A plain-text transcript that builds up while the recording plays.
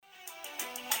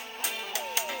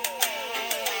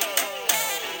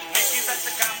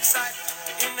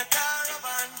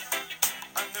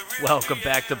Welcome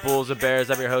back to Bulls and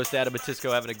Bears. I'm your host, Adam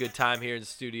Matisko, having a good time here in the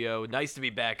studio. Nice to be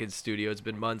back in studio. It's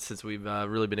been months since we've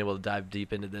really been able to dive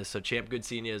deep into this. So, Champ, good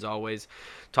seeing you as always,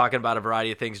 talking about a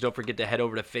variety of things. Don't forget to head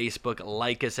over to Facebook,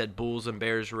 like us at Bulls and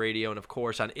Bears Radio, and, of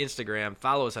course, on Instagram.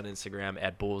 Follow us on Instagram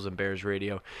at Bulls and Bears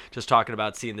Radio. Just talking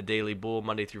about seeing the Daily Bull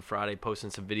Monday through Friday, posting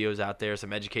some videos out there,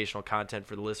 some educational content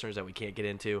for the listeners that we can't get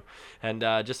into, and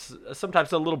just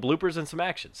sometimes a little bloopers and some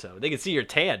action. So they can see your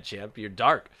tan, Champ. You're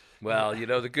dark. Well, you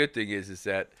know, the good thing is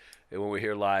that when we're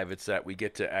here live, it's that we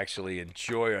get to actually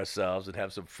enjoy ourselves and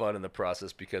have some fun in the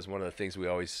process, because one of the things we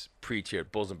always preach here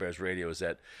at Bulls and Bears Radio is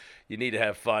that you need to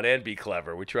have fun and be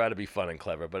clever. We try to be fun and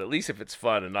clever, but at least if it's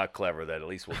fun and not clever, then at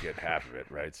least we'll get half of it,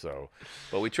 right? So,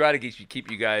 but we try to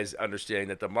keep you guys understanding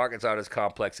that the markets aren't as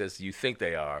complex as you think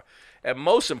they are. And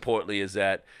most importantly is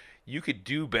that you could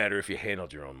do better if you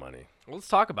handled your own money. Well, let's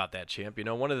talk about that, Champ. You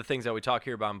know, one of the things that we talk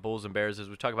here about in Bulls and Bears is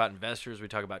we talk about investors, we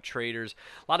talk about traders.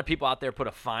 A lot of people out there put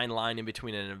a fine line in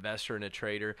between an investor and a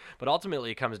trader, but ultimately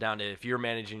it comes down to if you're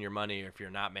managing your money or if you're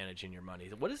not managing your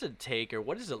money. What does it take, or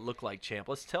what does it look like, Champ?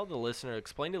 Let's tell the listener,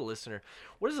 explain to the listener,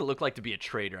 what does it look like to be a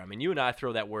trader? I mean, you and I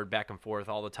throw that word back and forth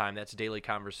all the time. That's daily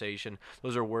conversation.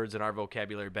 Those are words in our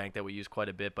vocabulary bank that we use quite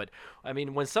a bit. But, I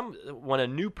mean, when a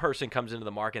new person comes into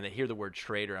the market and they hear the word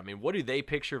trader, I mean, what do they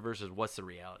picture versus what's the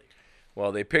reality?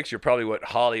 Well, they picture probably what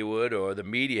Hollywood or the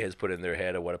media has put in their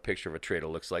head of what a picture of a trader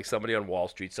looks like. Somebody on Wall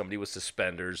Street, somebody with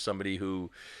suspenders, somebody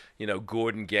who, you know,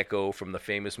 Gordon Gekko from the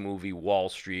famous movie Wall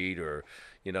Street, or,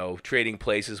 you know, Trading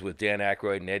Places with Dan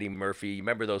Aykroyd and Eddie Murphy. You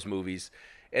remember those movies?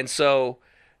 And so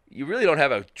you really don't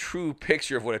have a true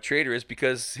picture of what a trader is,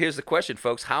 because here's the question,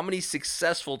 folks. How many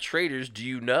successful traders do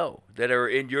you know that are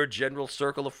in your general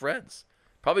circle of friends?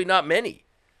 Probably not many.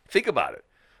 Think about it.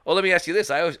 Well, let me ask you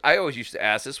this. I always used to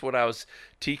ask this when I was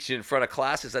teaching in front of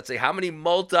classes. I'd say, how many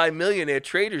multimillionaire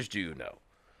traders do you know?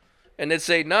 And they'd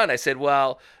say none. I said,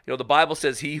 well, you know, the Bible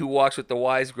says he who walks with the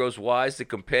wise grows wise. The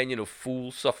companion of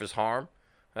fools suffers harm.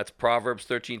 That's Proverbs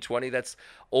 13:20. That's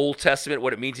Old Testament.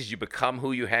 What it means is you become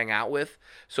who you hang out with.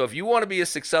 So if you want to be a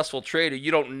successful trader,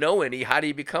 you don't know any. How do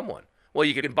you become one? Well,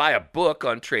 you can buy a book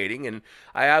on trading, and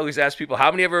I always ask people,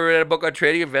 how many ever read a book on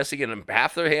trading, investing, and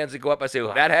half their hands that go up, I say,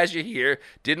 well, that has you here,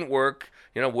 didn't work,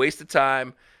 you know, waste of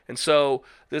time. And so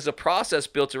there's a process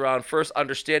built around first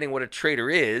understanding what a trader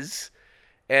is,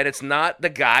 and it's not the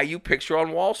guy you picture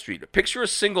on Wall Street. Picture a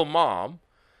single mom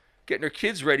getting her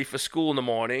kids ready for school in the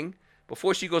morning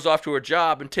before she goes off to her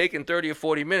job, and taking 30 or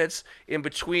 40 minutes in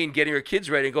between getting her kids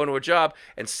ready and going to her job,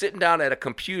 and sitting down at a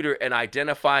computer and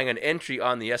identifying an entry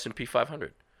on the S&P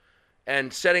 500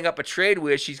 and setting up a trade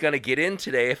where she's going to get in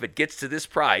today. If it gets to this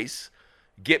price,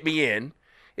 get me in.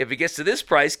 If it gets to this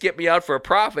price, get me out for a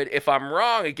profit. If I'm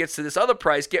wrong, it gets to this other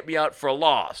price, get me out for a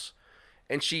loss.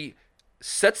 And she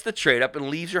sets the trade up and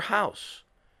leaves her house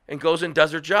and goes and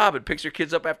does her job and picks her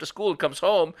kids up after school and comes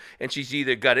home, and she's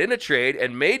either got in a trade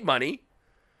and made money.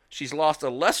 She's lost a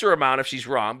lesser amount if she's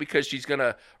wrong, because she's going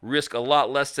to risk a lot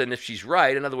less than if she's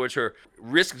right. In other words, her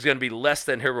risk is going to be less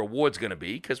than her reward's going to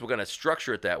be, because we're going to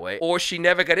structure it that way. Or she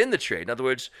never got in the trade. In other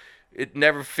words, it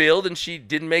never filled and she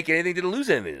didn't make anything, didn't lose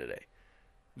anything today.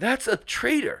 That's a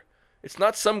trader. It's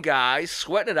not some guy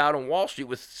sweating it out on Wall Street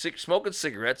with smoking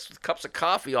cigarettes with cups of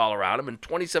coffee all around him and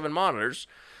 27 monitors,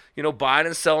 you know, buying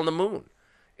and selling the moon.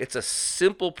 It's a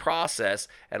simple process,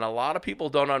 and a lot of people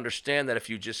don't understand that if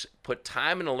you just put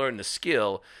time in to learn the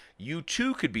skill, you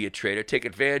too could be a trader. Take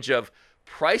advantage of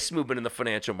price movement in the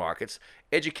financial markets,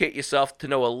 educate yourself to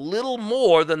know a little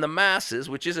more than the masses,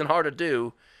 which isn't hard to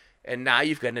do, and now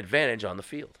you've got an advantage on the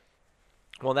field.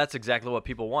 Well, that's exactly what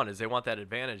people want, is they want that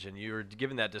advantage. And you were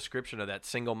given that description of that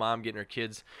single mom getting her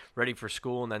kids ready for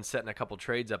school and then setting a couple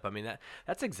trades up. I mean,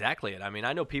 that's exactly it. I mean,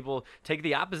 I know people take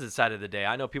the opposite side of the day.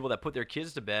 I know people that put their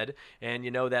kids to bed, and, you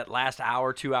know, that last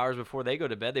hour, 2 hours before they go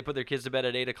to bed, they put their kids to bed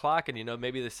at 8 o'clock, and, you know,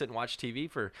 maybe they sit and watch TV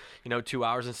for, you know, 2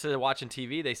 hours. Instead of watching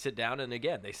TV, they sit down and,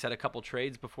 again, they set a couple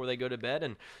trades before they go to bed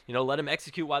and, you know, let them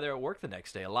execute while they're at work the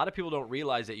next day. A lot of people don't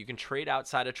realize that you can trade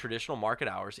outside of traditional market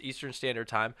hours, Eastern Standard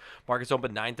Time. Markets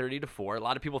open 9:30 to 4. A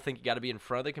lot of people think you got to be in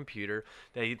front of the computer.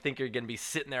 They think you're going to be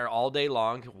sitting there all day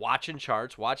long, watching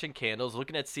charts, watching candles,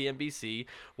 looking at CNBC,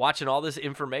 watching all this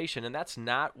information, and that's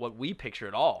not what we picture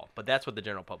at all, but that's what the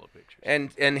general public pictures.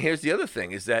 And here's the other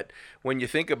thing, is that when you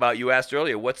think about, you asked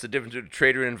earlier, what's the difference between a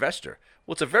trader and investor?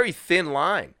 Well, it's a very thin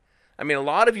line. I mean, a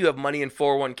lot of you have money in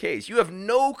 401ks. You have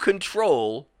no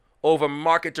control over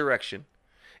market direction,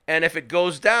 and if it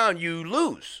goes down, you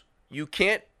lose. You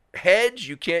can't hedge,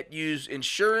 you can't use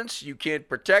insurance, you can't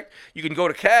protect. You can go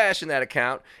to cash in that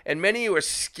account, and many of you are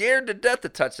scared to death to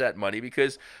touch that money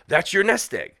because that's your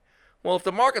nest egg. Well, if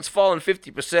the market's falling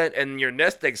 50% and your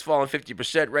nest egg's falling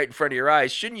 50% right in front of your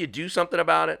eyes, shouldn't you do something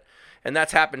about it? And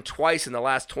that's happened twice in the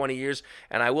last 20 years.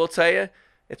 And I will tell you,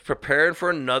 it's preparing for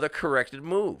another corrected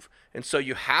move. And so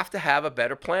you have to have a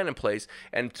better plan in place.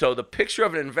 And so the picture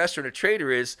of an investor and a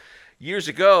trader is, years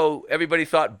ago, everybody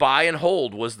thought buy and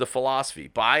hold was the philosophy.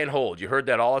 Buy and hold. You heard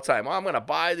that all the time. Oh, I'm going to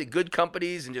buy the good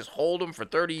companies and just hold them for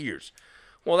 30 years.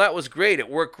 Well, that was great. It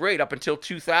worked great up until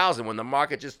 2000 when the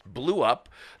market just blew up.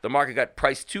 The market got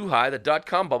priced too high. The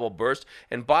dot-com bubble burst,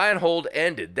 and buy and hold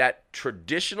ended. That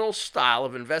traditional style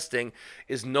of investing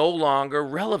is no longer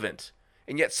relevant.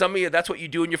 And yet some of you, that's what you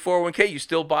do in your 401k. You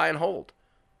still buy and hold.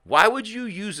 Why would you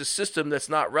use a system that's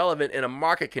not relevant in a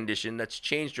market condition that's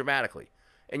changed dramatically?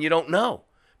 And you don't know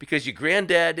because your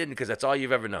granddad didn't, because that's all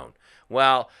you've ever known.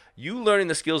 Well, you learning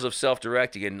the skills of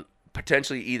self-directing and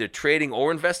potentially either trading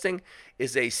or investing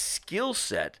is a skill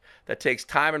set that takes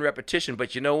time and repetition.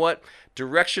 But you know what?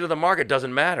 Direction of the market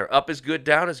doesn't matter. Up is good,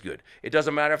 down is good. It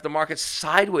doesn't matter if the market's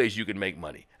sideways, you can make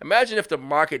money. Imagine if the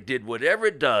market did whatever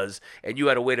it does and you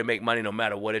had a way to make money no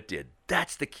matter what it did.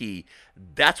 That's the key.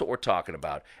 That's what we're talking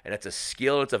about. And it's a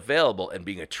skill that's available. And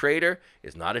being a trader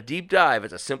is not a deep dive.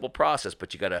 It's a simple process,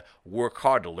 but you got to work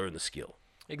hard to learn the skill.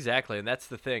 Exactly, and that's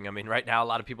the thing. I mean, right now, a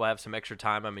lot of people have some extra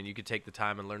time. I mean, you could take the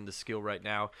time and learn the skill right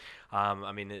now.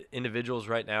 I mean, individuals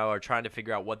right now are trying to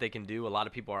figure out what they can do. A lot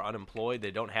of people are unemployed.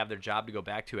 They don't have their job to go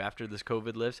back to after this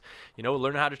COVID lifts. You know,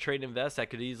 learn how to trade and invest. That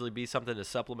could easily be something to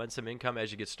supplement some income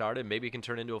as you get started. Maybe it can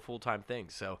turn into a full-time thing.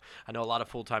 So I know a lot of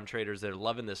full-time traders that are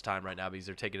loving this time right now because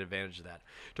they're taking advantage of that.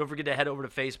 Don't forget to head over to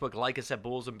Facebook, like us at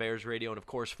Bulls and Bears Radio, and, of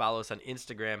course, follow us on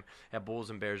Instagram at Bulls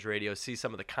and Bears Radio. See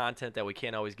some of the content that we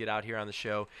can't always get out here on the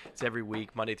show. It's every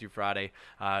week, Monday through Friday,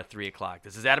 3 o'clock.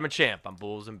 This is Adam and Champ on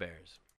Bulls and Bears.